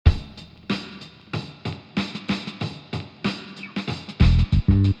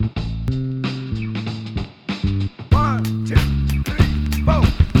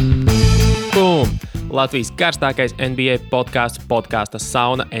Latvijas karstākais NBA podkāsta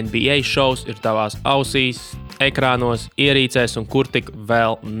Sauna NBA šovs ir tavās ausīs, ekrānos, ierīcēs un kur tik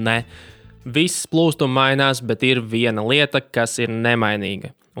vēl ne. Viss plūst un mainās, bet ir viena lieta, kas ir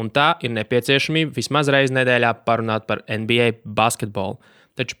nemainīga. Un tā ir nepieciešamība vismaz reizi nedēļā parunāt par NBA basketbolu.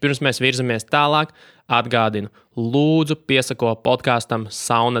 Taču pirms mēs virzamies tālāk, atgādinu, lūdzu piesako podkāstam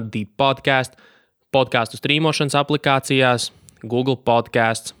Sauna Podcast, podkāstu strīmošanas aplikācijās, Google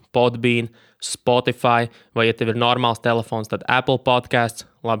Podcasts, Podbean, Spotify, vai, ja tev ir normāls telefons, tad Apple Podcasts,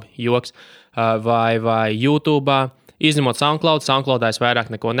 labi, joks, vai YouTube. Izņemot SoundCloudā es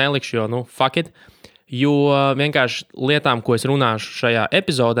vairāk neko nelikšu, jo, fuck it. Jo vienkārši lietām, ko es runāšu šajā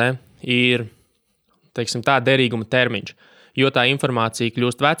epizodē, ir, teiksim tā, derīguma termiņš. Jo tā informācija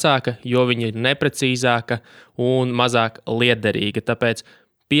kļūst vecāka, jo viņa ir neprecīzāka un mazāk lietderīga. Tāpēc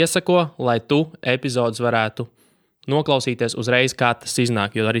piesako, lai tu epizodes varētu noklausīties uzreiz, kā tas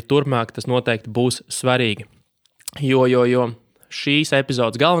iznāk, jo arī turpmāk tas noteikti būs svarīgi. Jo šīs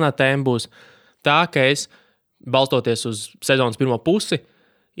epizodes galvenā tēma būs tā, ka es, balstoties uz sezonas pirmo pusi,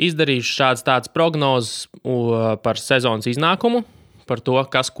 izdarīšu šādas tādas prognozes par sezonas iznākumu, par to,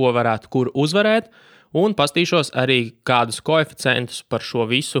 kas ko varētu kur uzvarēt, un pastīšos arī kādus koeficientus par šo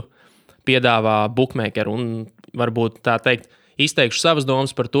visu piedāvā bookmaker, un varbūt tā teikt, izteikšu savas domas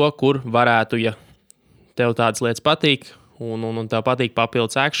par to, kur varētu, ja tev tādas lietas patīk, un tev patīk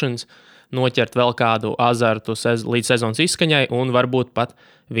papildus actions, noķert vēl kādu azartu līdz sezonas izskaņai un varbūt pat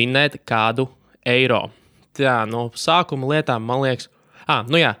vinnēt kādu eiro. Tā, no sākuma lietām, man liekas,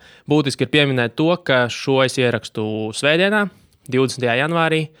 būtiski ir pieminēt to, ka šo es ierakstu svētdienā, 20.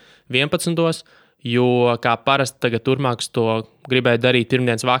 janvārī, 11. Jo, kā parasti tagad turpmāk to gribēju darīt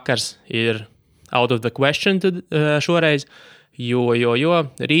pirmdienas vakars, ir out of the question šoreiz, jo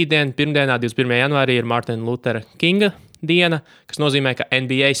rītdien, pirmdienā, 21. janvārī ir Martina Luthera Kinga diena, kas nozīmē, ka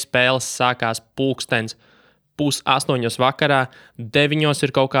NBA spēles sākās 7:30 vakarā, 9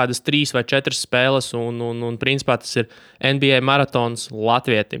 ir kaut kādas 3 vai 4 spēles, un principā tas ir NBA maratons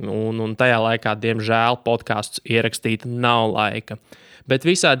latvietim, un tajā laikā, diemžēl, podkāsts ierakstīt nav laika. Bet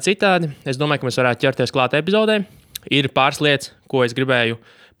visādi citādi, es domāju, ka mēs varētu ķerties klāt epizodē. Ir pāris lietas, ko es gribēju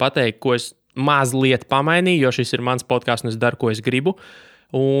pateikt, ko es mazliet pamainīju, jo šis ir mans podkāsts, un es daru, ko es gribu.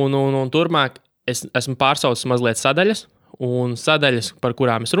 Un turpmāk es esmu pārsaucis mazliet sadaļas, un sadaļas, par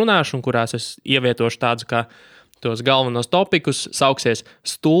kurām es runāšu, un kurās es ievietošu tādus kā tos galvenos topikus, sauksies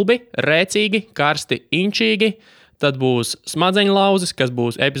stulbi, rēcīgi, karsti, inčīgi. Tad būs smadzeņu lauzes, kas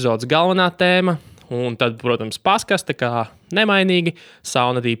būs epizodes galvenā tēma. Un tad, protams, paskaste, kā nemainīgi,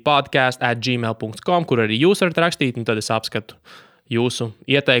 saunadīpodcast@gmail.com, kur arī jūs varat rakstīt, un tad es apskatu jūsu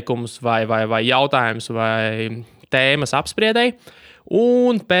ieteikumus vai jautājumus vai tēmas apspriedēji.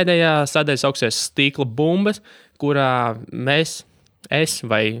 Un pēdējā sadaļa sauksies stīkla bumbas, kurā es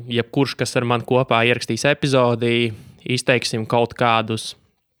vai jebkurš, kas ar mani kopā ierakstīs epizodi, izteiksim kaut kādus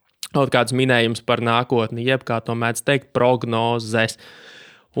minējumus par nākotni, jeb kā to mēdz teikt, prognozes.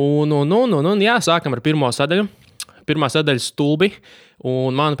 Un jā, sākam ar pirmo sadaļu. Pirmā sadaļa stulbi,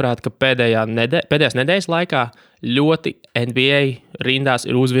 un manuprāt, ka pēdējās nedēļas laikā ļoti NBA rindās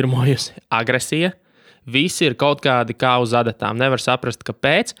ir uzvirmojusi agresija. Visi ir kaut kādi kā uz adatām. Nevar saprast,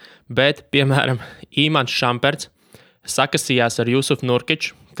 kāpēc, bet, piemēram, Imants Šamperts sakasījās ar Jusufu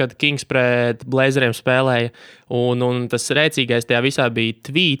Nurkiču, kad Kings pret Blazeriem spēlēja, un tas rēcīgais tajā visā bija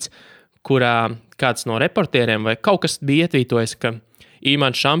tweets, kurā kāds no reportieriem vai kaut kas bija ietvītojis, ka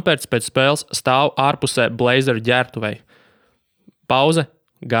Imants Šamperts pēc spēles stāv ārpusē Blazer ģērbtuvei. Pauze,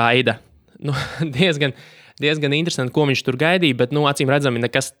 gaida. Diezgan interesanti, ko viņš tur gaidīja, bet, acīm redzami,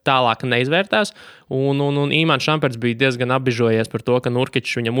 nekas tālāk neizvērtās. Un Imants Šamperts bija diezgan apbižojies par to, ka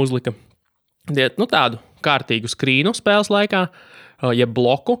Nurkičs viņam uzlika tādu kārtīgu skrīnu spēles laikā, jeb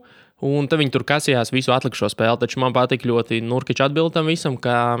bloku, un tad viņi tur kasījās visu atlikušo spēli. Taču man patīk ļoti Nurkičs atbild tam visam,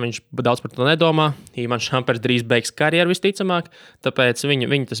 ka viņš daudz par to nedomā. Imants Šamperts drīz beigs karjeru visticamāk, tāpēc viņu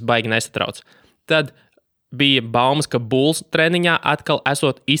tas baigi nesatrauc. Tad bija baumas, ka Bulls treniņā atkal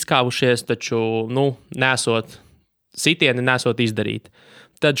esot izkāvušies, taču, sitieni nesot izdarīti.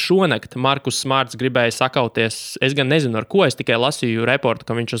 Tad šonakt Markus Smarts gribēja sakauties, es gan nezinu ar ko, es tikai lasīju reportu,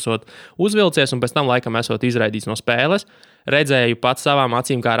 ka viņš esot uzvilcies un pēc tam laikam esot izraidīts no spēles. Redzēju pats savām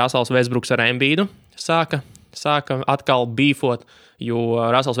acīm, kā Russells Westbrooks ar Embiidu sāka atkal bīfot, jo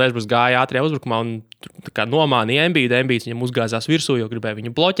Russells Westbrooks gāja ātrajā uzbrukumā un nomānīja Embiidu. Embiids viņam uzgāzās virsū, jo gribēja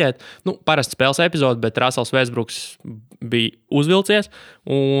viņu bloķēt. Parasti spēles epizode, bet Russells Westbrooks bija uzvilcies,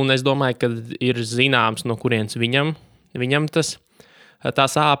 un es domāju, ka ir zināms, no kurienes viņam tā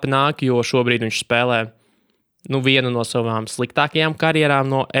sāpe nāk, jo šobrīd viņš spēlē vienu no savām sliktākajām karjerām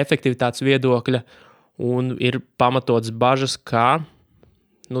no efektivitātes viedokļa, un ir pamatots bažas, ka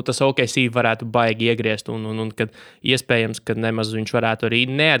tas OKC varētu baigi iegriezt, un kad iespējams, ka nemaz viņš varētu arī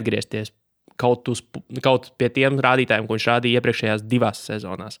neatgriezties kaut pie tiem rādītājiem, ko viņš rādīja iepriekšējās 2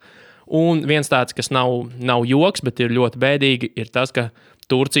 sezonās. Un viens tāds, kas nav joks, bet ir ļoti bēdīgi, ir tas, ka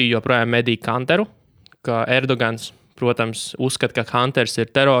Turcija joprojām medī Kanteru, ka Erdogans, protams, uzskata, ka Hunters ir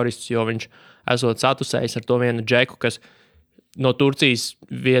terorists, jo viņš esot satusējis ar to vienu džeku, kas no Turcijas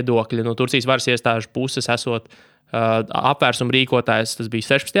viedokļa, no Turcijas varas iestāžu puses esot apvērsuma rīkotājs, tas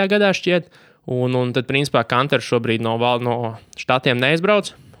bija 16. gadā šķiet, un tad, principā, Kanters šobrīd no štatiem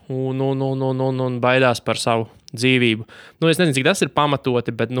neizbrauc un baidās par savu dzīvību. Es nezinu, cik tas ir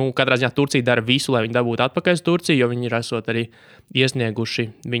pamatoti, bet katrā ziņā Turcija dara visu, lai viņi dabūtu atpakaļ uz Turciju, jo viņi ir esot arī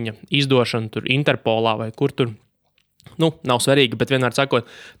iesnieguši viņa izdošanu tur Interpolā vai kur tur. Nav svarīgi, bet vienmēr sakot,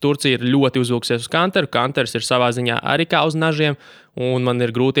 Turcija ir ļoti uzvilkusies uz Kanteru. Kanters ir savā ziņā arī kā uz nažiem, un man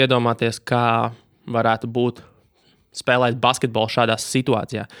ir grūti iedomāties, kā varētu būt spēlēt basketbolu šādā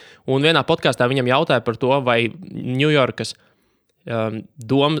situācijā. Un vienā podkāstā viņam jautāja par to, vai Ņujorkas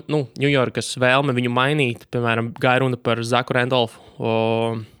Ņujorkas vēlme viņu mainīt, piemēram, gāja runa par Zaku Randolfu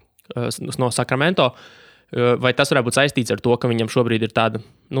no Sacramento, vai tas varētu būt saistīts ar to, ka viņam šobrīd ir tāda,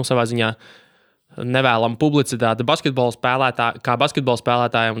 savā ziņā nevēlama publicitāte basketbola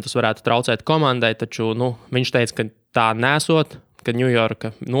spēlētājiem, un tas varētu traucēt komandai, taču viņš teica, ka tā nesot, ka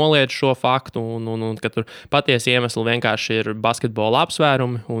Ņujorka noliedz šo faktu un ka tur patiesi iemesli vienkārši ir basketbola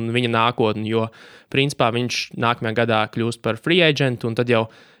apsvērumi un viņa nākotne, jo principā viņš nākamajā gadā kļūst par free agent, un tad jau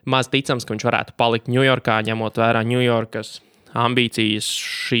maz ticams, ka viņš varētu palikt Ņujorkā, ņemot vērā Ņujorkas ambīcijas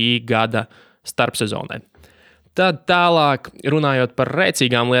šī gada starpsezonai. Tad tālāk, runājot par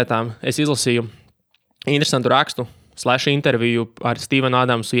rēcīgām lietām, es izlasīju interesantu rakstu / interviju ar Stevenu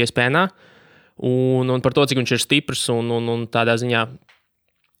Adamsu ESPN, un par to, cik viņš ir stiprs un tādā ziņā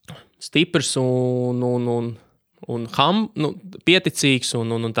stiprs un pieticīgs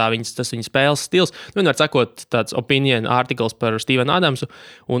un tas viņa spēles stils. Vienmēr sakot, tāds opinion artikls par Stevenu Adamsu,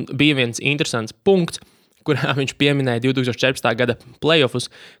 un bija viens interesants punkts, kurā viņš pieminēja 2014. gada playoffus,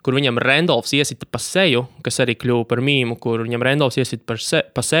 kur viņam Randolphs iesita pa seju, kas arī kļuva par mīmu, kur viņam Randolphs iesita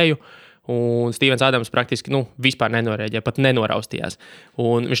pa seju, un Stevens Adams praktiski vispār nenorēģēja, pat nenoraustījās.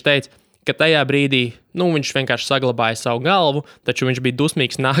 Un viņš teica, ka tajā brīdī viņš vienkārši saglabāja savu galvu, taču viņš bija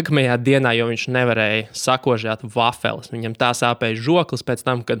dusmīgs nākamajā dienā, jo viņš nevarēja sakožēt vafeles. Viņam tā sāpēja žoklis pēc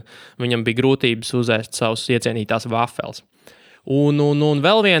tam, kad viņam bija grūtības uzēst savus iecienītās vafeles. Un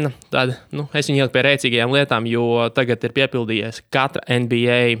vēl viena tāda, es viņu ieliku pie rēcīgajām lietām, jo tagad ir piepildījies katra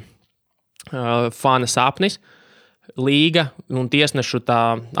NBA fana sapnis. Līga un tiesnešu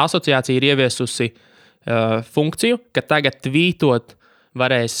tā asociācija ir ieviesusi funkciju, ka tagad tvītot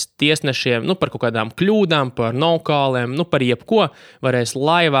varēs tiesnešiem par kaut kādām kļūdām, par no-calliem, par jebko, varēs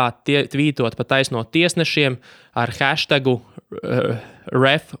laivā tvītot pa taisno tiesnešiem ar hashtagu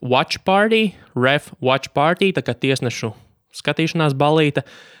Ref Watch Party, tā kā tiesnešu skatīšanās balīta,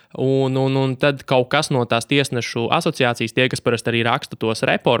 un tad kaut kas no tās tiesnešu asociācijas, tie, kas parasti arī raksta tos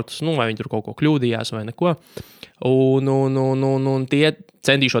reportus, vai viņi tur kaut ko kļūdījās vai neko, un tie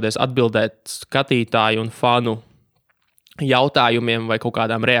centīšoties atbildēt skatītāju un fanu jautājumiem vai kaut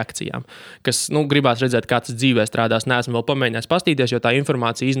kādām reakcijām, kas, gribās redzēt, kā tas dzīvē strādās. Neesmu vēl pamēģinājis pastīties, jo tā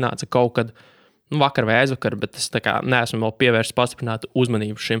informācija iznāca kaut kad vakar vai aizvakar, bet es neesmu vēl pievērsis pastiprinātu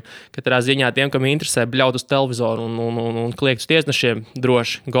uzmanību šim. Katrā ziņā tiem, kam interesē bļaut uz televizoru un kliegt uz tiesnešiem,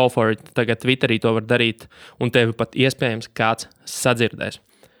 droši go for it. Tagad Twitterī to var darīt, un tevi pat iespējams kāds sadzirdēs.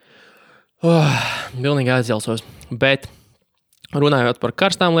 Pilnīgi aizjalsos. Bet runājot par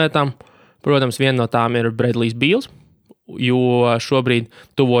karstām lietām, protams, viena no tām ir Bradley's Beals, jo šobrīd,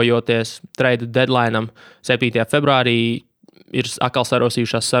 tuvojoties trade deadlineam 7. februārī, ir atkal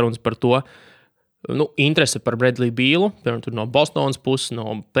sarosījušās sarunas par to, interese par Bradley Bealu, piemēram, tur no Bostonas puses,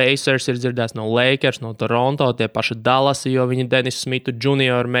 no Pacers ir dzirdēts, no Lakers, no Toronto, tie paši Dallas, jo viņi Dennis Smithu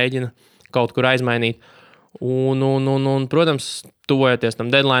Jr. mēģina kaut kur aizmainīt. Un protams, tuvojoties tam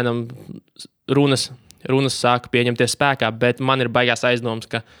deadlineam, runas sāka pieņemties spēkā, bet man ir baigās aizdomas,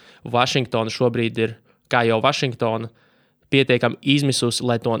 ka Vašingtona šobrīd ir, kā jau Vašingtona, pietiekami izmisusi,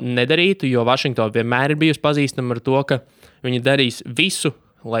 lai to nedarītu, jo Vašingtona vienmēr ir bijusi pazīstama ar to, ka viņi darīs visu,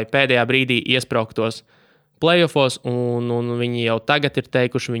 lai pēdējā brīdī iesprauktos playoffos, un viņi jau tagad ir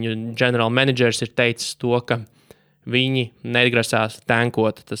teikuši, viņu general managers ir teicis to, ka viņi negrasās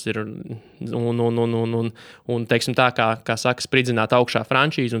tankot, tas ir, un teiksim tā, kā saka, spridzināt augšā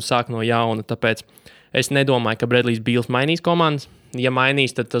frančīzi un sāk no jauna, tāpēc es nedomāju, ka Bradley's Beals mainīs komandas, ja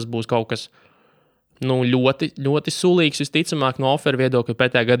mainīs, tad tas būs kaut kas ļoti, ļoti sulīgs, visticamāk, no ofera viedokļa.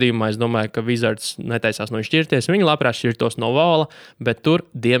 Pētajā gadījumā es domāju, ka Wizards netaisās no viņa šķirties. Viņi labprāt šķirtos no Vola, bet tur,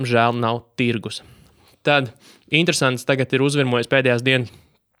 diemžēl, nav tirgus. Tad interesants tagad ir uzvirmojis pēdējās dienas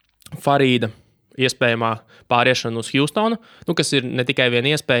Farīda iespējamā pāriešana uz Houstonu, kas ir ne tikai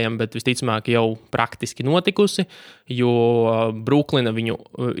viena iespējama, bet visticamāk jau praktiski notikusi, jo Brooklyna viņu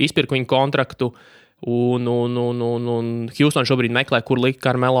izpirka viņu kontraktu, un Houston šobrīd meklē, kur likt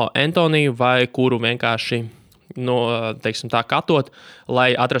Carmelo Antoniju vai kuru vienkārši teiksim tā, katot,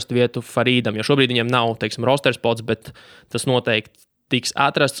 lai atrastu vietu Farīdam, jo šobrīd viņam nav, teiksim, roster spots, bet tas noteikti tiks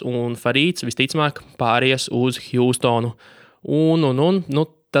atrasts, un Farīds visticamāk pāries uz Houstonu.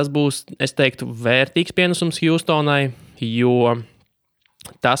 Tas būs, es teiktu, vērtīgs pienesums Houstonai, jo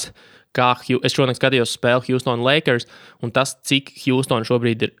tas, kā es šodien skatījos spēli Houston Lakers, un tas, cik Houston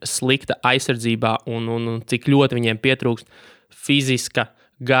šobrīd ir slikta aizsardzībā un cik ļoti viņiem pietrūkst fiziska,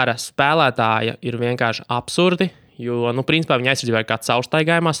 gara spēlētāja, ir vienkārši absurdi, jo, principā viņa aizsardzībā ir kā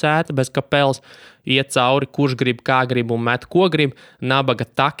caurstaigājumā sēta, bez kapelas, iet cauri, kurš grib, kā grib un met, ko grib. Nabaga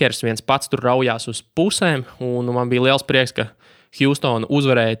Takers viens pats tur raujās uz pusēm, un man bija liels prieks, ka Houston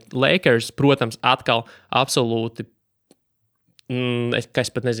uzvarēja Lakers, protams, atkal absolūti, es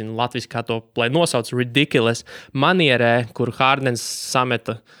pat nezinu latviski, kā to nosauc, ridiculous manierē, kur Hardens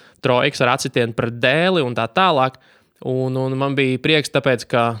sameta trojkas ar atsitienu pret dēli un tā tālāk. Un man bija prieks, tāpēc,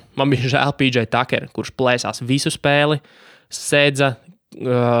 ka man bija žēl PJ Tucker, kurš plēsās visu spēli, sēdza,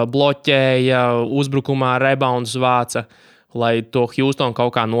 bloķēja, uzbrukumā rebounds vāca, lai to Houston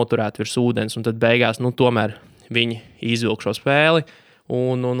kaut kā noturētu virs ūdens, un tad beigās, tomēr viņi izvilk šo spēli,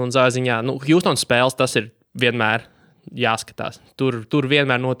 un ziņā, Houston spēles tas ir vienmēr jāskatās. Tur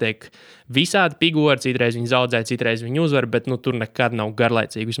vienmēr notiek visādi figūri, citreiz viņi zaudē, citreiz viņi uzvar, bet tur nekad nav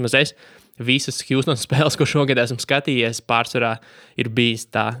garlaicīgi. Vismaz es visas Houston spēles, ko šogad esmu skatījies, pārsvarā ir bijis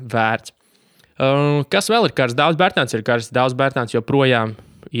tā vērts. Kas vēl ir karsts? Daudz Bērtāns ir karsts. Daudz Bērtāns joprojām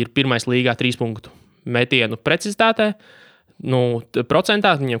ir pirmais līgā 3 punktu metienu precizitātē.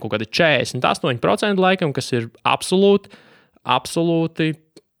 Procentā viņiem kaut kādi 48% laikam, kas ir absolūti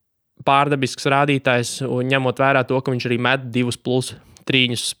pārdabisks rādītājs, un ņemot vērā to, ka viņš arī met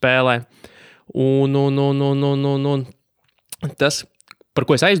 2+3 spēlē. Un tas, par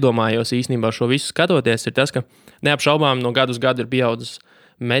ko es aizdomājos īstenībā šo visu skatoties, ir tas, ka neapšaubām no gadu uz gadu ir pieaudzis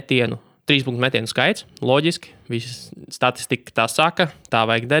 3 punktu metienu skaits. Loģiski, visa statistika tā saka, tā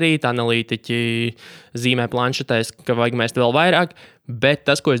vajag darīt, analītiķi zīmē planšetēs, ka vajag mest vēl vairāk, bet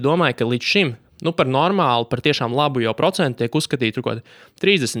tas, ko es domāju, ka līdz šim, par normālu, par tiešām labu jau procentu tiek uzskatīt tur kaut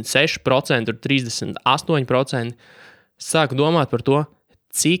 36%, 38%. Sāku domāt par to,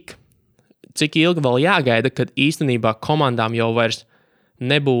 cik ilgi vēl jāgaida, kad īstenībā komandām jau vairs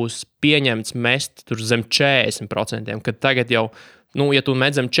nebūs pieņemts mest tur zem 40%, kad tagad jau, ja tu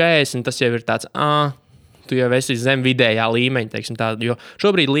met zem 40, tas jau ir tāds, tu jau esi zem vidējā līmeņa, teiksim tā, jo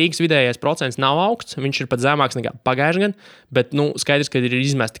šobrīd līgas vidējais procents nav augsts, viņš ir pat zemāks nekā pagājušajā gadā, bet, skaidrs, ka ir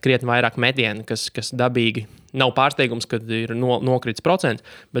izmesti krietni vairāk metienu, kas dabīgi nav pārsteigums, kad ir nokritis procents,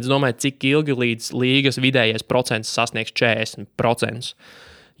 bet es domāju, cik ilgi līdz līgas vidējais procents sasniegs 40%,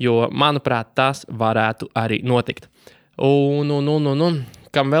 jo, manuprāt, tas varētu arī notikt.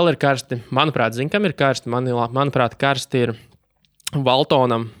 Kam vēl ir karsti? Manuprāt, kam ir karsti? Manuprāt, karsti ir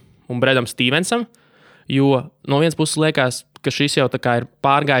Valtonam un Bredam Stevensam, jo no vienas puses liekas, ka šis jau tā kā ir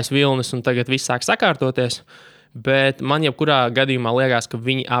pārgājis vilnis un tagad viss sāk sakārtoties, bet man jebkurā gadījumā liekas, ka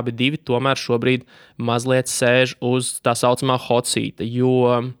viņi abi divi tomēr šobrīd mazliet sēž uz tā saucamā hot seata,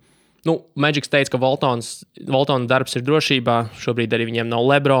 jo Magic teica, ka Valtona darbs ir drošībā, šobrīd arī viņiem nav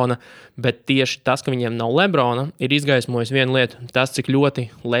Lebrona, bet tieši tas, ka viņiem nav Lebrona, ir izgaismojis vienu lietu, tas, cik ļoti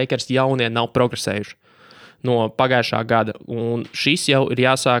Lakers jaunie nav progresējuši no pagājušā gada. Un šis jau ir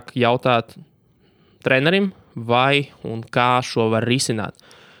jāsāk jautāt trenerim, vai un kā šo var risināt.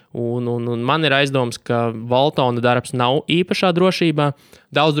 Un man ir aizdoms, ka Valtona darbs nav īpašā drošībā.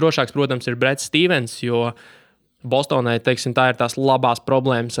 Daudz drošāks, protams, ir Breds Stevens, jo Bostonai, teiksim, tā ir tās labās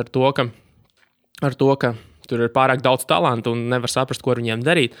problēmas ar to, ka tur ir pārāk daudz talantu un nevar saprast, ko ar viņiem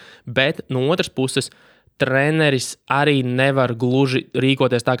darīt. Bet no otras puses, treneris arī nevar gluži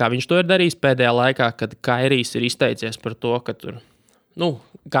rīkoties tā, kā viņš to ir darījis pēdējā laikā, kad Kairijs ir izteicies par to, ka tur,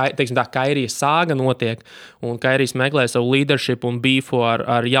 teiksim tā, Kairijas sāga notiek, un Kairijs meklē savu leadership un beefu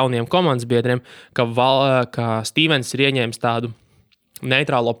ar jauniem komandas biedriem, ka Stevens ir ieņēmis tādu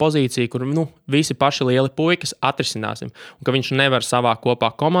neitrālo pozīciju, kur visi paši lieli puikas atrisināsim, un ka viņš nevar savākt kopā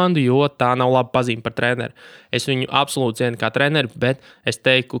komandu, jo tā nav laba pazīme par treneri. Es viņu absolūti cienu kā treneri, bet es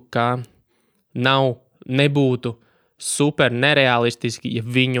teiktu, ka nebūtu super nerealistiski,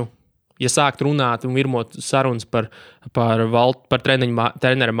 ja sākt runāt un virmot sarunas par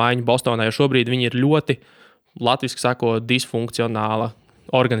treneru maiņu Bostonā, jo šobrīd viņi ir ļoti, latviski sakot, disfunkcionāla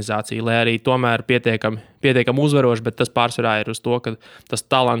organizācija, lai arī tomēr pietiekami uzvaroši, bet tas pārsvarā ir uz to, ka tas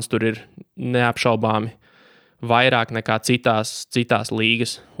talants tur ir neapšaubāmi vairāk nekā citās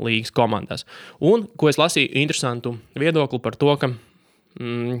līgas komandās. Un, ko es lasīju, interesantu viedokli par to, ka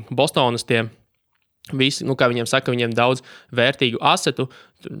Bostonas tie visi, kā viņiem saka, viņiem daudz vērtīgu asetu,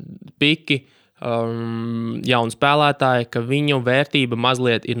 piki, jauni spēlētāji, ka viņu vērtība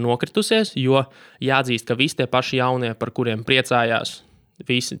mazliet ir nokritusies, jo jāatzīst, ka visi tie paši jaunie, par kuriem priecājās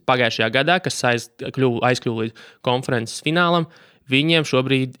visi pagājušajā gadā, kas aizkļuva līdz konferences finālam, viņiem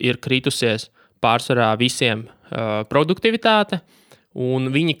šobrīd ir kritusies pārsvarā visiem produktivitāte, un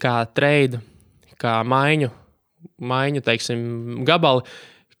viņi kā trade, kā maiņu teiksim, gabali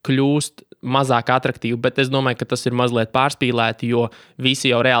kļūst mazāk atraktīvi, bet es domāju, ka tas ir mazliet pārspīlēti, jo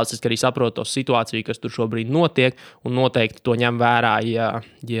visi jau realistiski arī saprot to situāciju, kas tur šobrīd notiek, un noteikti to ņem vērā, ja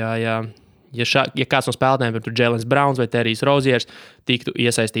kāds no spēlētājiem, tur Jaylen Browns vai Terrijs Roziers, tiktu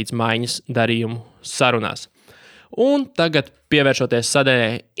iesaistīts maiņas darījumu sarunās. Un tagad pievēršoties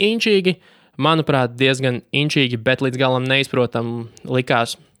sadaļai inčīgi, manuprāt, diezgan inčīgi, bet līdz galam neizprotam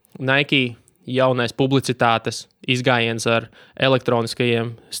likās Nike jaunais publicitātes izgājiens ar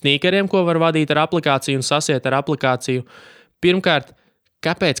elektroniskajiem sneakeriem, ko var vadīt ar aplikāciju un sasiet ar aplikāciju. Pirmkārt,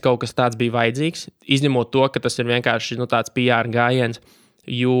 kāpēc kaut kas tāds bija vajadzīgs? Izņemot to, ka tas ir vienkārši tāds PR gājiens,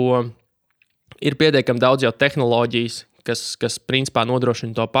 jo ir pietiekami daudz jau tehnoloģijas, kas principā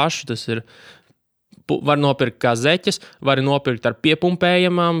nodrošina to pašu. Tas ir, var nopirkt kā zeķes, var nopirkt ar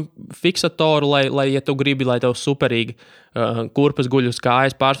piepumpējamām fiksatoru, lai ja tu gribi, lai tev superīgi kurpes guļ uz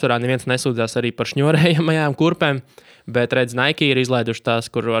kājas. Pārsvarā neviens nesūdzās arī par šņurējamajām kurpēm, bet redz, Nike ir izlaiduši tās,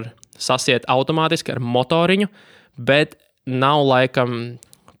 kur var sasiet automātiski ar motoriņu, bet nav laikam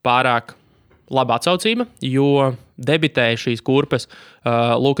pārāk laba atsaucība, jo debitēja šīs kurpes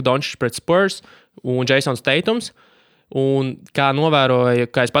Luka Dončičs pret Spurs un Jasons Tatums. Un kā novēroju,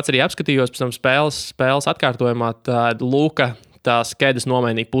 kā es pats arī apskatījos pēc tam spēles atkārtojumā, tad Luka tās kedas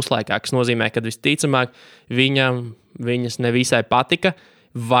nomainīja puslaikā, kas nozīmē, ka visticamāk viņas nevisai patika,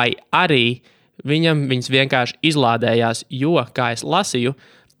 vai arī viņas vienkārši izlādējās, jo, kā es lasīju,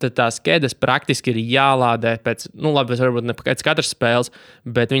 tad tās kedas praktiski ir jālādē pēc, labi, varbūt ne pēc katras spēles,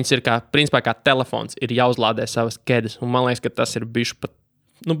 bet viņas ir principā kā telefons, ir jāuzlādē savas kedas. Un man liekas, ka tas ir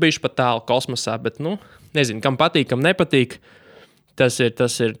bišķi pat tālu kosmosā, bet, nezinu, kam patīk, kam nepatīk. Tas ir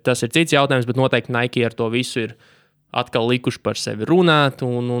cits jautājums, bet noteikti Nike ar to visu ir atkal likuši par sevi runāt,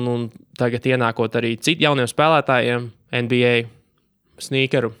 un tagad ienākot arī citu jauniem spēlētājiem NBA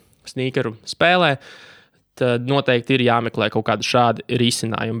sneakeru spēlē, tad noteikti ir jāmeklē kaut kādi šādi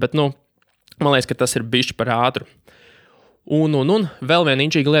risinājumi. Bet, man liekas, ka tas ir bišķi par ātru. Un vēl viena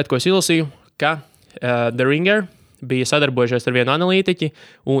inčīga lieta, ko es izlasīju, ka The Ringer bija sadarbojušies ar vienu analītiķi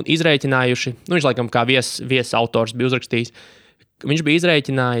un izrēķinājuši, viņš laikam kā viesis autors bija uzrakstījis, viņš bija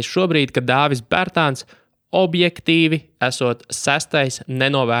izrēķinājis šobrīd, ka Dāvis Bertāns objektīvi esot 6.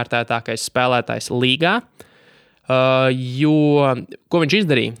 nenovērtētākais spēlētājs līgā, jo, ko viņš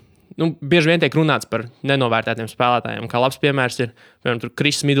izdarīja? Bieži vien tiek runāts par nenovērtētiem spēlētājiem, kā labs piemērs ir, piemēram,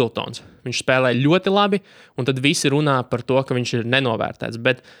 Kris Middletons. Viņš spēlē ļoti labi, un tad visi runā par to, ka viņš ir nenovērtēts,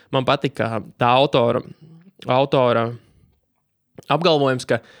 bet man patīk, ka tā autora apgalvojums,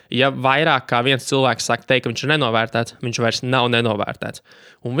 ka ja vairāk kā viens cilvēks saka teikt, ka viņš ir nenovērtēts, viņš vairs nav nenovērtēts.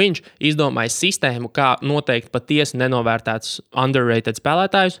 Un viņš izdomāja sistēmu, kā noteikt patiesi nenovērtēts underrated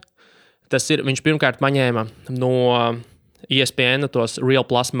spēlētājus. Tas ir, viņš pirmkārt paņēma no ESPN tos real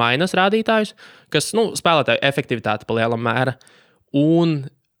plus minus rādītājus, kas, spēlētāju efektivitāti pa lielam mēra, un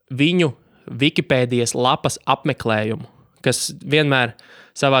viņu Wikipēdijas lapas apmeklējumu, kas vienmēr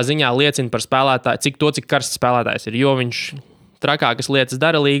savā ziņā liecina par spēlētāju, cik karsts spēlētājs ir, jo viņš trakākas lietas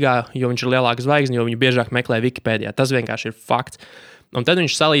dara līgā, jo viņš ir lielāks zvaigzne, jo viņu biežāk meklē Wikipēdijā. Tas vienkārši ir fakts. Un tad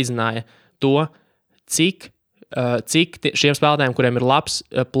viņš salīdzināja to, cik šiem spēlētājiem, kuriem ir labs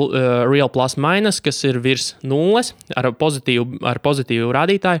real plus minus, kas ir virs nulles ar pozitīvu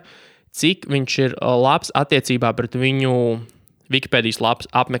rādītāju, cik viņš ir labs attiecībā pret viņu Wikipēdijas lapas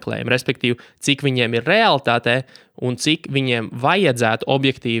apmeklējumu, respektīvi, cik viņiem ir realitātē un cik viņiem vajadzētu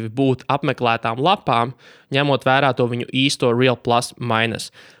objektīvi būt apmeklētām lapām, ņemot vērā to viņu īsto real plus minus.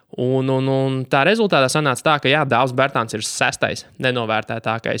 Un tā rezultātā sanāca tā, ka Dāvis Bertāns ir 6.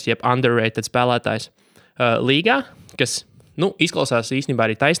 nenovērtētākais, jeb underrated spēlētājs līgā, kas izklausās īstenībā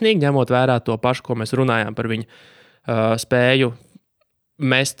arī taisnīgi, ņemot vērā to pašu, ko mēs runājām par viņu spēju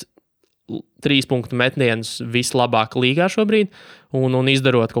mest 3 punktu metienus vislabāk līgā šobrīd, un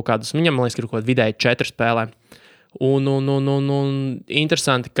izdarot kaut kādus, viņam, man liekas, ir kaut kādi vidēji 4 spēlē. Un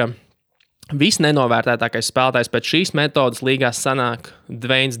interesanti, ka visnenovērtētākais spēlētājs pēc šīs metodas līgās sanāk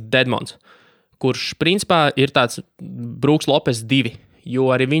Dwayne Dedmonds, kurš principā ir tāds Brooks Lopes 2, jo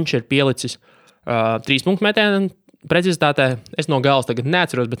arī viņš ir pielicis 3 punktu metienu precizitātē es no galas tagad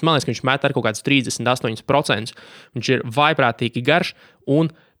neatceros, bet man liekas, ka viņš met ar kaut kādus 38%. Viņš ir vaiprātīgi garš un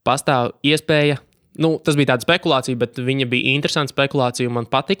pastāv iespēja, tas bija tāda spekulācija, bet viņa bija interesanta spekulācija un man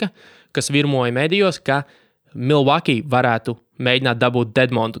patika, kas virmoja medijos, ka Milwaukee varētu mēģināt dabūt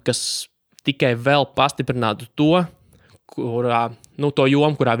Dedmontu, kas tikai vēl pastiprinātu to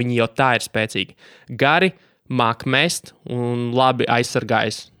jomu, kurā viņi jau tā ir spēcīgi. Gari, māk mest un labi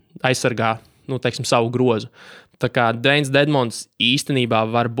aizsargā savu grozu. Tā kā Dwaynes Dedmonds īstenībā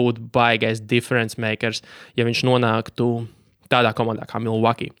var būt baigais difference makers, ja viņš nonāktu tādā komandā kā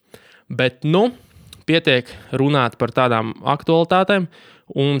Milwaukee. Bet, pietiek runāt par tādām aktualitātēm,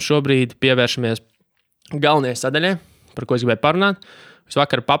 un šobrīd pievēršamies galvenajai sadaļai, par ko es gribēju parunāt. Es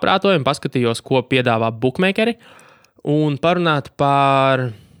vakar paprātoju un paskatījos, ko piedāvā bookmakeri, un parunāt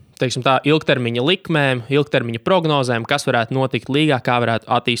par ilgtermiņa likmēm, ilgtermiņa prognozēm, kas varētu notikt līgā, kā varētu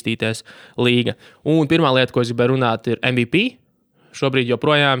attīstīties līga. Un pirmā lieta, ko es gribēju runāt, ir MVP. Šobrīd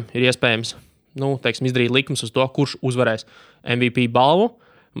joprojām ir iespējams izdarīt likmes uz to, kurš uzvarēs MVP balvu.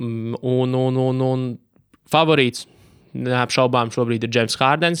 Un favorīts neapšaubām šobrīd ir James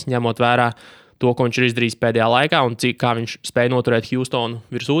Hardens, ņemot vērā to, ko viņš ir izdarījis pēdējā laikā un kā viņš spēja noturēt Houstonu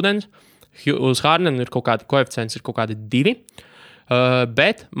virs ūdens. Uz Hardenu ir kaut kādi koeficients, ir kaut kādi 2.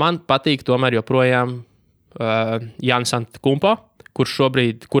 Bet man patīk tomēr joprojām Giannis Antetokounmpo,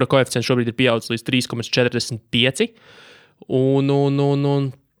 kura koeficients šobrīd ir pieaudzis līdz 3,45. Un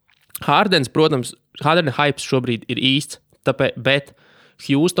Hardens, protams, Hardena hypes šobrīd ir īsts, bet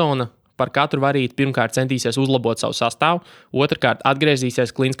Houstona par katru varīti pirmkārt centīsies uzlabot savu sastāvu, otrkārt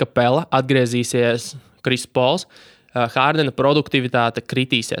atgriezīsies Clint Capela, atgriezīsies Chris Pauls, Hardena produktivitāte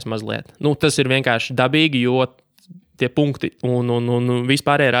kritīsies mazliet. Tas ir vienkārši dabīgi, jo tie punkti un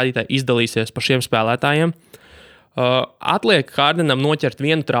vispārējie rādītāji izdalīsies pa šiem spēlētājiem. Atliek Hardenam noķert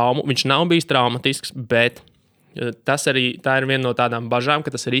vienu traumu. Viņš nav bijis traumatisks, bet tā ir viena no tādām bažām, ka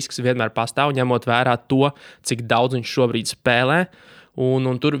tas risks vienmēr pastāv, ņemot vērā to, cik daudz viņš šobrīd spēlē,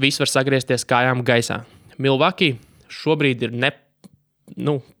 un tur viss var sagriezties kājām gaisā. Milwaukee šobrīd ir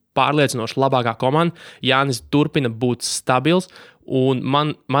pārliecinoši labākā komanda. Jānis turpina būt stabils, un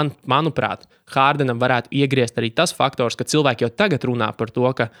manuprāt, Hardenam varētu iegriezt arī tas faktors, ka cilvēki jau tagad runā par to,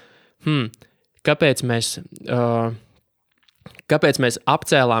 ka kāpēc mēs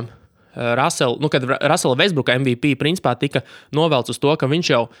apcēlām Russellu, kad Russella Westbrooka MVP principā tika novelts uz to, ka viņš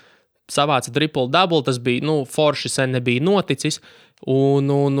jau savāca triple-double, tas bija, forši sen nebija noticis, un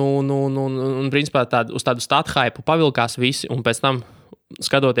principā uz tādu stat hype pavilkās visi, un pēc tam,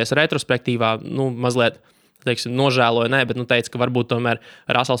 skatoties retrospektīvā, mazliet nožēloja, bet teica, ka varbūt tomēr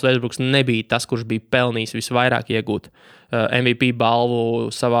Russells Westbrooks nebija tas, kurš bija pelnījis visvairāk iegūt MVP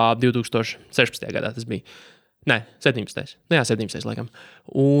balvu savā 2016. gadā. Tas bija. Nē, 17. 17. laikam.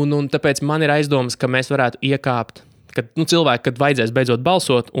 Un tāpēc man ir aizdomas, ka mēs varētu iekāpt, kad cilvēki, kad vajadzēs beidzot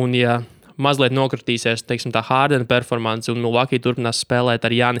balsot, un ja mazliet nokritīsies, tā Hardena performance un Milwaukee turpinās spēlēt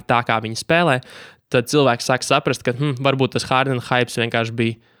ar Jāni tā, kā viņi spēlē, tad cilvēks sāk saprast, ka varbūt tas Hardena hypes vienkārši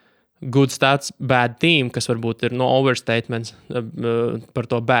bija good stats, bad team, kas varbūt ir overstatements par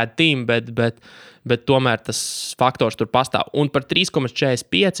to bad team, bet tomēr tas faktors tur pastāv. Un par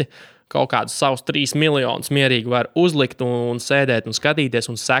 3,45 kaut kādus savus 3 miljonus mierīgi var uzlikt un sēdēt un skatīties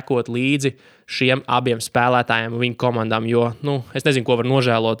un sekot līdzi šiem abiem spēlētājiem un viņu komandām, jo, es nezinu, ko var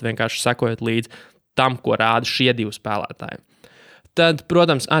nožēlot, vienkārši sekojot līdzi tam, ko rāda šie 2 spēlētāji. Tad,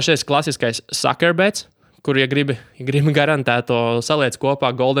 protams, šis klasiskais sucker bets, kur, ja gribi garantēto saliec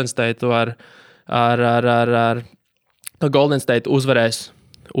kopā Golden State ar Golden State uzvarēs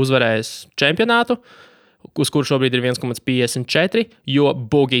čempionātu, uz kuru šobrīd ir 1,54, jo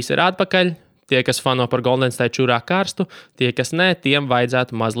Boogies ir atpakaļ. Tie, kas fano par Golden State čurā karstu, tie, kas ne, tiem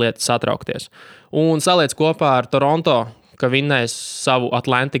vajadzētu mazliet satraukties. Un saliec kopā ar Toronto, ka vinnēs savu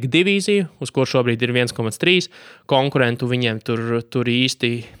Atlantic divīziju, uz kur šobrīd ir 1,3. Konkurentu viņiem tur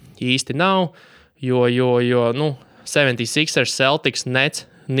īsti nav. Jo 76ers, Celtics, Nets,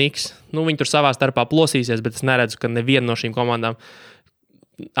 Knicks, viņi tur savā starpā plosīsies, bet es neredzu, ka neviena no šīm komandām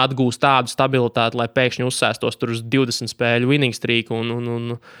atgūst tādu stabilitāti, lai pēkšņi uzsēstos tur uz 20 spēļu winning streak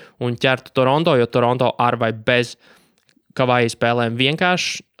un ķertu Toronto, jo Toronto ar vai bez Kavaja spēlēm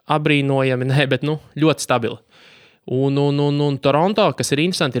vienkārši abrīnojami, bet ļoti stabili. Un Toronto, kas ir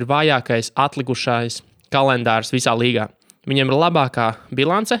interesanti, ir vājākais atlikušais kalendārs visā līgā. Viņiem ir labākā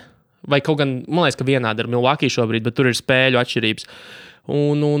bilance, vai kaut gan, man liekas, ka vienādi ar Milwaukee šobrīd, bet tur ir spēļu atšķirības.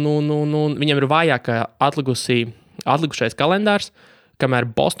 Un viņam ir vājākā atlikušais kalendārs, kamēr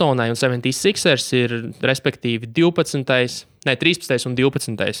Bostonai un 76ers ir respektīvi 13. un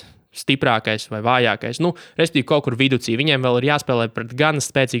 12. stiprākais vai vājākais. Respektīvi kaut kur viducī. Viņiem vēl ir jāspēlē pret gan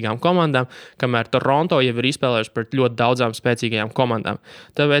spēcīgām komandām, kamēr Toronto jau ir izspēlējuši pret ļoti daudzām spēcīgajām komandām.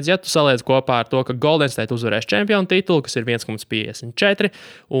 Tāpēc, ja tu saliec kopā ar to, ka Golden State uzvarēs čempionu titulu, kas ir 1,54,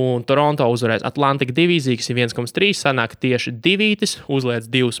 un Toronto uzvarēs Atlantika divīziju, kas ir 1,3, sanāk tieši divītis, uzliec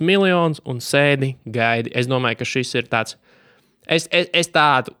 2 miljonus un sēdi gaidi. Es domāju, ka šis ir tāds. Es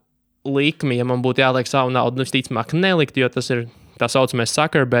tādu likmi, ja man būtu jāliek savu naudu, visticamāk nelikt, jo tas ir tā saucamais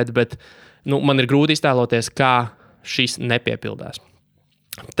sucker bet man ir grūti iztēloties, kā šis nepiepildās.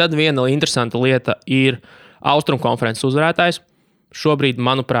 Tad viena interesanta lieta ir Austrumu konferences uzvarētājs. Šobrīd,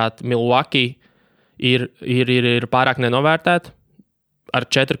 manuprāt, Milwaukee ir pārāk nenovērtēta ar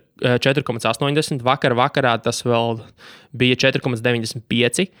 4,80. Vakarā tas vēl bija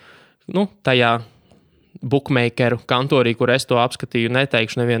 4,95. Tajā bookmakeru kantorī, kur es to apskatīju,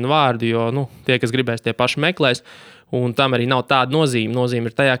 neteikšu nevienu vārdu, jo tie, kas gribēs, tie paši meklēs. Un tam arī nav tāda nozīme. Nozīme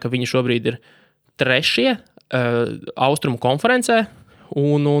ir tajā, ka viņi šobrīd ir 3. Austrumu konferencē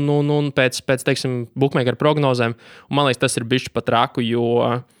un pēc teiksim, bookmakeru prognozēm. Un man liekas, tas ir bišķi pat raku, jo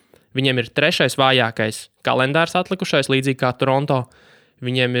viņiem ir 3. vājākais kalendārs atlikušais, līdzīgi kā Toronto.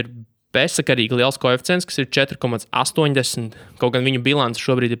 Viņiem ir bezsakarīgi liels koeficients, kas ir 4,80. Kaut gan viņu bilance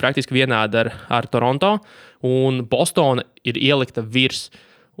šobrīd ir praktiski vienāda ar Toronto, un Bostona ir ielikta virs.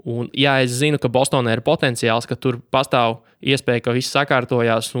 Un, jā, es zinu, ka Bostonā ir potenciāls, ka tur pastāv iespēja, ka viss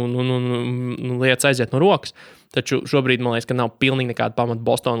sakārtojās un lietas aiziet no rokas. Taču šobrīd man liekas, ka nav pilnīgi nekāda pamata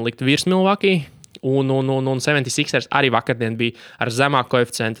Bostonu likt virs Milwaukee. Un 76ers arī vakardien bija ar zemāku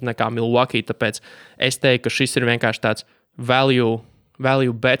koeficientu nekā Milwaukee. Tāpēc es teiktu, ka šis ir vienkārši tāds value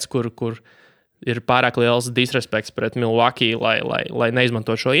bets, kur ir pārāk liels disrespekts pret Milwaukee, lai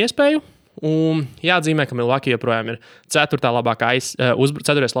neizmanto šo iespēju. Un jāatzīmē, ka Milwaukee joprojām ir 4. labākais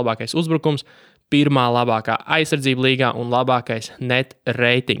uzbrukums, 1. labākā aizsardzība līgā un labākais net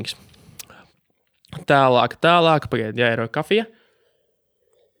ratings. Tālāk, pagaid, jāieroja kafija.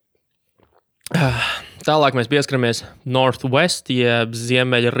 Tālāk mēs pieskaramies Northwest, jeb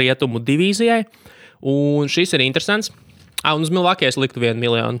Ziemeļrietumu divīzijai. Un šis ir interesants. Un uz Milwaukee es liktu 1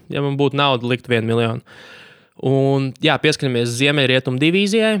 miljonu. Ja man būtu nauda, liktu 1 miljonu. Un jā, pieskaramies Ziemeļrietumu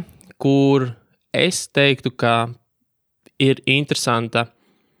divīzijai, kur es teiktu, ka ir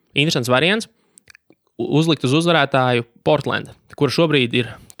interesants variants uzlikt uz uzvarētāju Portland, kur šobrīd ir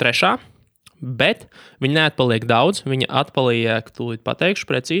 3. Bet viņi neatpaliek daudz. Viņa atpaliek, tūlīt pateikšu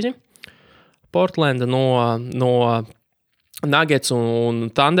precīzi. Portlanda no Nuggets un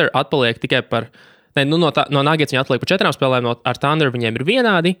Thunder atpaliek tikai par. No Nuggets viņi atliek par 4 spēlēm, ar Thunder viņiem ir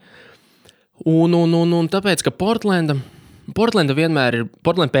vienādi. Un tāpēc, ka Portlanda vienmēr ir.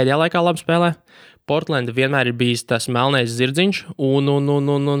 Portlanda pēdējā laikā labi spēlē. Portlanda vienmēr ir bijis tas melnais zirdziņš.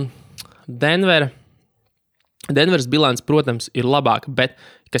 Un Denveras bilants, protams, ir labāka, bet,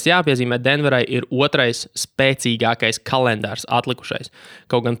 kas jāpiezīmē, Denverai ir 2. spēcīgākais kalendārs atlikušais.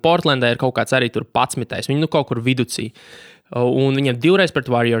 Kaut gan Portlandai ir kaut kāds arī tur 11. Viņi kaut kur viducī. Un viņiem 2 pret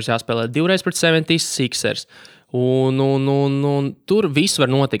Warriors jāspēlē, 2 pret 76ers. Un tur viss var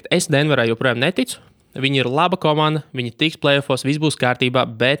notikt. Es Denverai joprojām neticu. Viņi ir laba komanda, viņi tiks playoffos, viss būs kārtībā,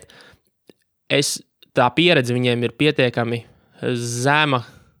 bet tā pieredze viņiem ir pietiekami zema,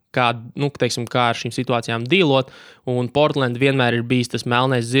 kā ar šīm situācijām dīlot, un Portland vienmēr ir bijis tas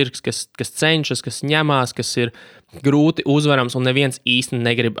melnais zirgs, kas cenšas, kas ņemās, kas ir grūti uzvarams, un neviens īsti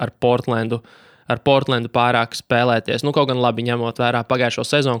negrib ar Portlandu pārāk spēlēties. Kaut gan labi ņemot vērā pagājušo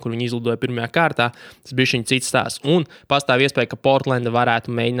sezonu, kur viņi izlidoja 1. kārtā, tas bija viņa cits stāsts. Un pastāv iespēja, ka Portlanda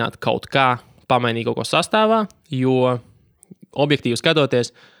varētu mēģināt kaut kā pamainīt kaut ko sastāvā, jo objektīvi skatoties,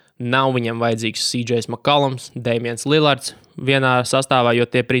 nav viņam vajadzīgs CJ McCollums, Damians Lillards vienā sastāvā, jo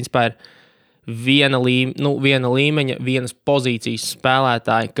tie principā ir viena līmeņa, vienas pozīcijas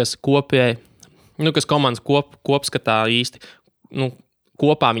spēlētāji, kas kopēji, kas komandas kopskatā īsti,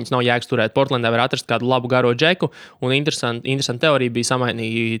 kopā viņas nav jēgas turēt. Portlandā var atrast kādu labu garo džeku, un interesanta teorija bija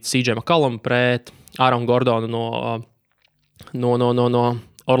samainīt CJ McCollum pret Aaron Gordonu no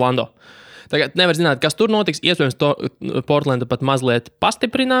Orlando. Tagad nevar zināt, kas tur notiks. Iespējams, Portlanda pat mazliet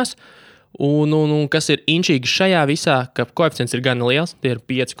pastiprinās. Un kas ir inčīgi šajā visā, ka koeficients ir gan liels, tie ir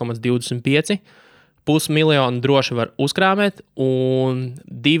 5,25. 500 miljonu droši var uzkrāmēt. Un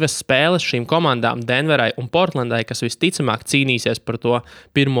 2 spēles šīm komandām, Denverai un Portlandai, kas visticamāk cīnīsies par to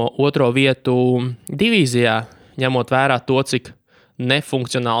 1. 2. vietu divīzijā, ņemot vērā to, cik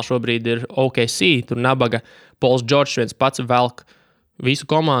nefunkcionāli šobrīd ir OKC, tur nabaga Pauls Džordžs viens pats velk visu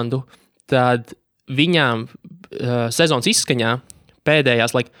komandu. Tad viņām sezonas izskaņā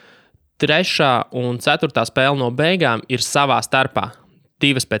pēdējās 3. un 4. spēle no beigām ir savā starpā.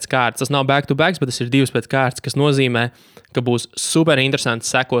 divas pēc kārtas. Tas nav back-to-backs, bet tas ir divas pēc kārtas, kas nozīmē, ka būs super interesanti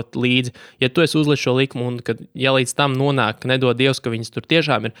sekot līdzi. Ja tu esi uzlicis šo likumu un ja līdz tam nonāk, nedod Dievs, ka viņas tur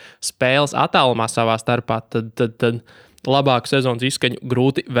tiešām ir spēles attālumā savā starpā, tad labāku sezonas izskaņu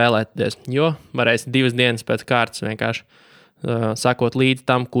grūti vēlēties, jo varēs 2 dienas pēc kārtas vienkārši sekot līdzi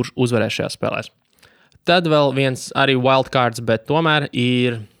tam, kurš uzvarēs šajās spēlēs. Tad vēl viens arī wildcards, bet tomēr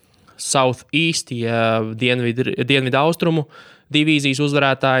ir Southeast, dienvidu austrumu divīzijas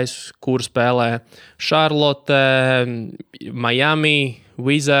uzvarētājs, kur spēlē Charlotte, Miami,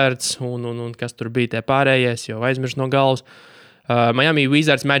 Wizards un kas tur bija tie pārējais, jau aizmirst no galvas. Miami,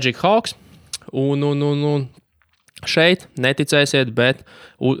 Wizards, Magic Hawks un šeit neticēsiet, bet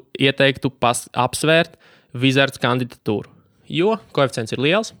ieteiktu apsvērt Wizards kandidatūru, jo koeficients ir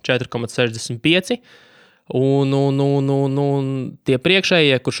liels, 4,65. Un tie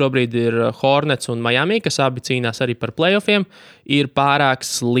priekšējie, kur šobrīd ir Hornets un Miami, kas abi cīnās arī par playoffiem, ir pārāk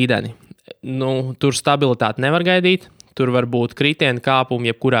slideni. Tur stabilitāti nevar gaidīt, tur var būt kritieni kāpumi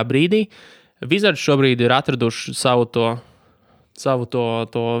jebkurā brīdī. Wizards šobrīd ir atraduši savu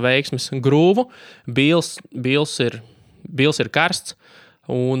to veiksmes grūvu. Bills ir karsts.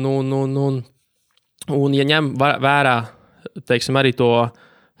 Un ja ņem vērā, teiksim, arī to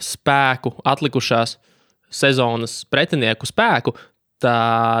spēku atlikušās sezonas pretinieku spēku,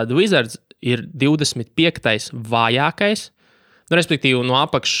 tad Wizards ir 25. vājākais. Respektīvi, no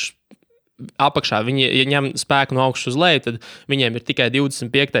apakšā viņi, ja ņem spēku no augšas uz leju, tad viņiem ir tikai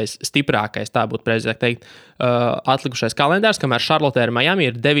 25. stiprākais, tā būtu precīzāk teikt, atlikušais kalendārs, kamēr Charlotte ar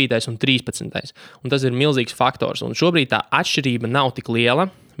Miami ir 9. un 13. Un tas ir milzīgs faktors. Un šobrīd tā atšķirība nav tik liela.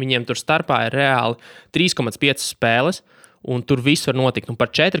 Viņiem tur starpā ir reāli 3,5 spēles. Un tur viss var notikt. Un par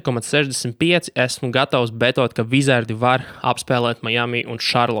 4,65 esmu gatavs betot, ka Wizardi var apspēlēt Miami un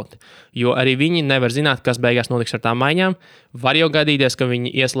Charlotte. Jo arī viņi nevar zināt, kas beigās notiks ar tām maiņām. Var jau gadīties, ka viņi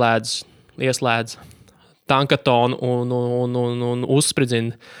ieslēdz tankatonu un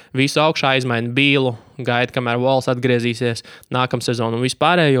uzspridzina visu augšā, aizmaina Bīlu, gaida, kamēr Walls atgriezīsies nākamā sezona un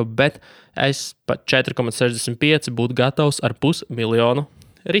vispārējo, bet es pat 4,65 būtu gatavs ar $500,000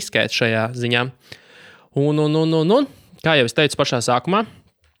 riskēt šajā ziņā. Kā jau es teicu pašā sākumā,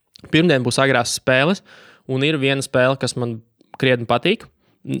 pirmdien būs agrās spēles, un ir viena spēle, kas man krietni patīk.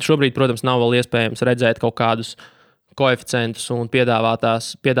 Šobrīd, protams, nav vēl iespējams redzēt kaut kādus koeficientus un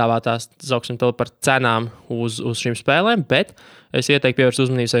piedāvātās sauksim to par cenām uz šīm spēlēm, bet es ieteiktu pievērst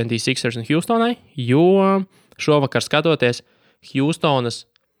uzmanību 76ers un Houstonai, jo šovakar skatoties Houstonas,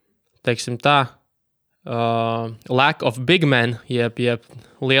 teiksim tā, lack of big men, jeb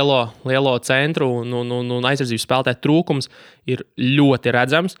lielo centru un aizsardzības spēlētāju trūkums ir ļoti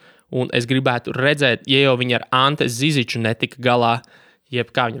redzams, un es gribētu redzēt, ja jau viņi ar Ante Ziziču netika galā, jeb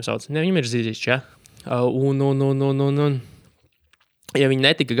kā viņam sauc, ne, viņam ir Zizičs, ja? Ja viņi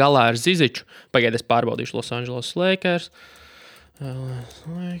netika galā ar Ziziču, pagaid es pārbaudīšu Los Angeles Lakers,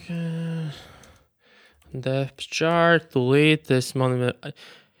 depth chart,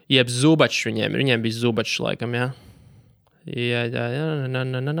 jeb Zubačs viņiem bija Zubačs laikam, jā.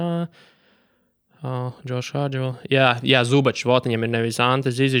 Josh Hardwell. Jā, Zubačs, viņiem ir nevis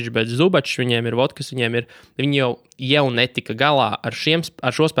Ante Zizičs, bet Zubačs viņiem ir, kas viņiem ir. Viņi jau netika galā ar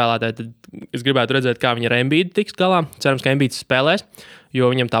šo spēlētāju, tad es gribētu redzēt, kā viņi ar Embiidu tiks galā. Cerams, ka Embiids spēlēs, jo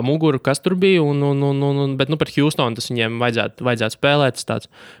viņam tā mugura, kas tur bija, bet par Houstonu tas viņiem vajadzētu spēlēt. Tas tāds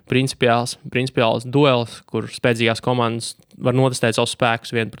principiāls duels, kur spēcīgās komandas var notestēt savus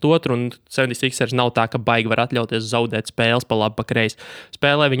spēkus vienu pret otru, un 76ers nav tā, ka baigi var atļauties zaudēt spēles pa labi, pa kreisi.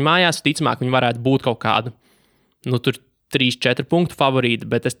 Spēlē viņi mājās, ticamāk viņi varētu būt kaut kādu, tur 3-4 punktu favorīti,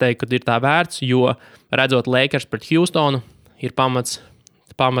 bet es teiktu, ka ir tā vērts, jo redzot Lakers pret Houstonu, ir pamats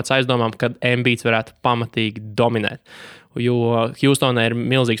aizdomām, ka Embiids varētu pamatīgi dominēt. Jo Houstonai ir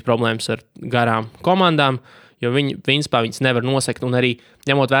milzīgs problēmas ar garām komandām, jo viņas nevar nosekt, un arī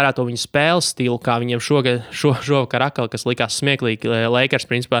ņemot vērā to viņu spēles stilu, kā viņiem šovakar akali, kas likās smieklīgi, Lakers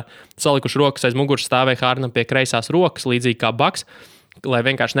principā salikuši rokas aiz muguras, stāvēja Hardenam pie kreisās rokas, līdzīgi kā Bucks, lai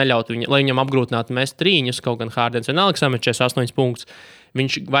vienkārši neļautu lai viņam apgrūtinātu mest trīņus, kaut gan Hardens vienalga samet 48 punktus.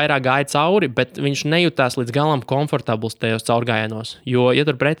 Viņš vairāk gāja cauri, bet viņš nejūtās līdz galam komfortabls tajos caurgājienos, jo, ja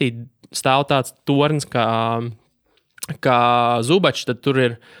tur pretī stāv tāds tornis kā Zubačs, tad tur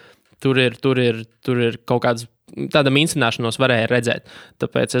ir kaut kāds tāda mincināšanos varēja redzēt.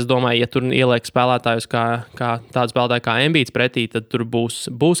 Tāpēc es domāju, ja tur ieliek spēlētājus kā tādu spēlētāju kā Embiids pretī, tad tur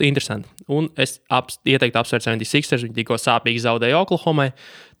būs interesanti. Un es ieteiktu apsvērt 76ers, viņi tikko sāpīgi zaudēja Oklahomai.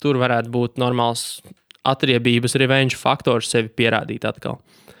 Tur varētu būt normāls atriebības revenge faktors sevi pierādīt atkal.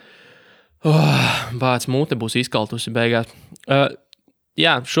 Bāc mute būs izkaltusi beigās.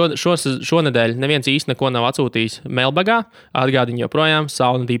 Jā, šonedēļ neviens īsti neko nav atsūtījis mailbagā. Atgādini joprojām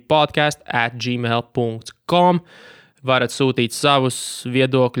saunadīpodcast@gmail.com. Varat sūtīt savus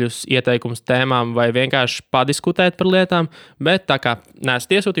viedokļus, ieteikumus tēmām vai vienkārši padiskutēt par lietām, bet tā kā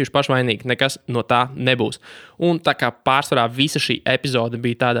neesat iesūtījuši pašvainīgi, nekas no tā nebūs. Un tā kā pārsvarā visa šī epizode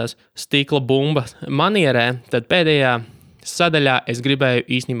bija tādās stikla bumbas manierē, tad pēdējā sadaļā es gribēju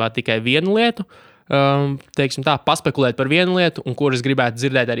īstenībā tikai vienu lietu, teiksim tā, paspekulēt par vienu lietu, un kur es gribētu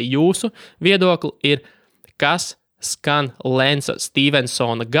dzirdēt arī jūsu viedokli, ir kas skan Lensa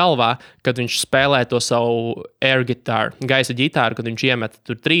Stevensona galvā, kad viņš spēlē to savu air guitar, gaisa ģitāru, kad viņš iemet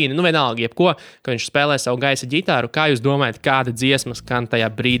tur trīni, vienalga jebko, kad viņš spēlē savu gaisa ģitāru. Kā jūs domājat, kāda dziesma skan tajā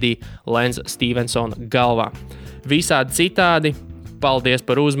brīdī Lensa Stevensona galvā? Visādi citādi, paldies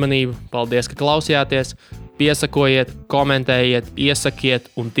par uzmanību, paldies, ka klausījāties, piesakojiet, komentējiet, iesakiet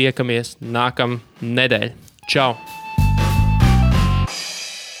un tiekamies nākamnedēļ. Čau!